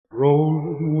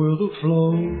the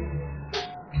flow.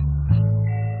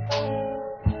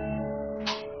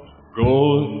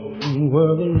 Going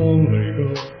where the lonely go,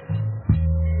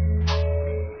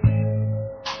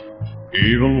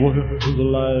 even where the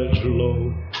lights are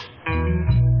low.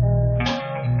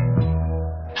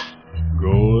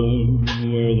 Going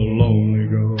where the lonely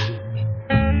go,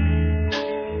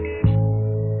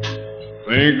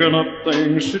 thinking of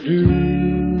things to do,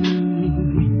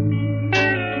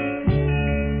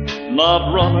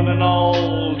 not running in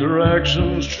all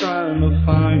directions trying to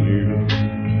find you.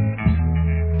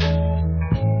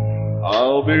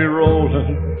 I'll be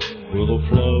rolling with the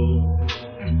flow,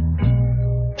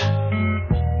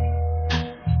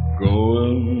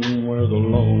 going where the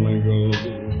lonely go.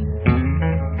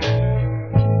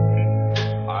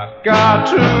 I've got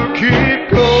to keep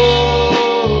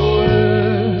going,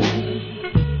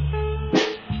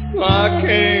 I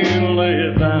can't lay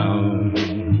it down.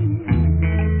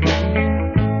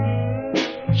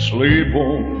 Sleep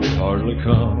won't hardly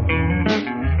come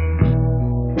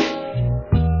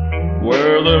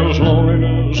where there's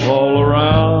loneliness all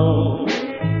around.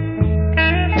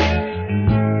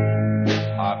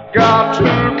 I've got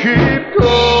to keep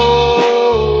going,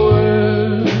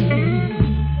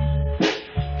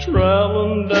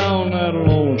 traveling down that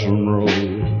lonesome road.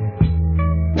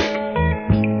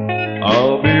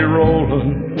 I'll be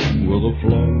rolling with the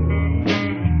flow,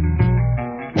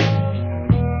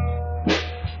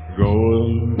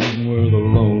 going where the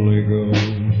lonely go.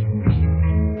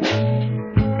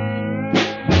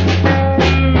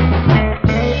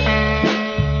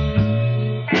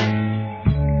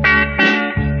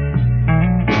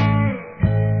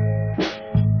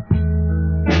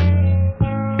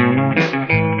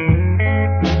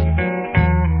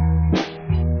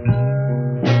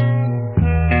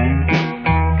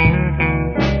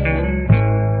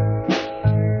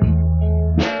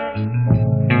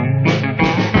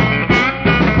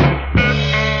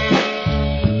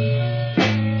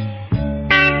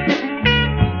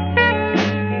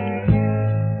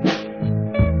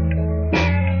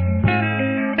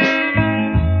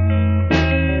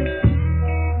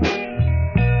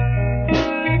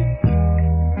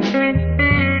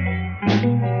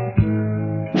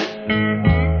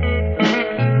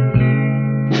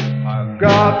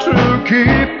 Got to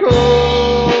keep going,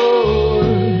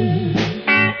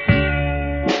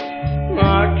 I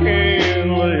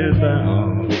can't lay it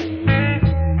down.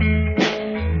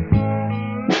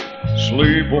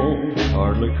 Sleep won't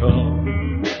hardly come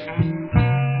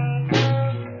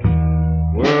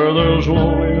where there's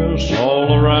loneliness all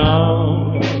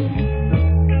around.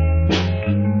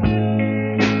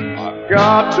 I've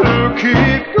got to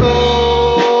keep going,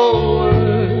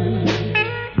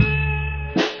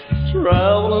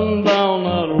 traveling down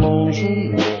that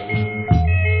lonesome road.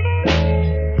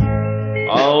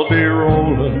 I'll be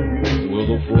rolling with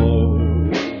the flow,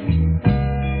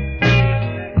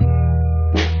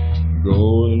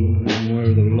 going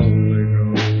where the lonely go.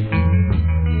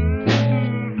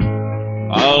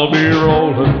 I'll be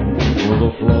rolling with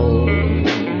the flow.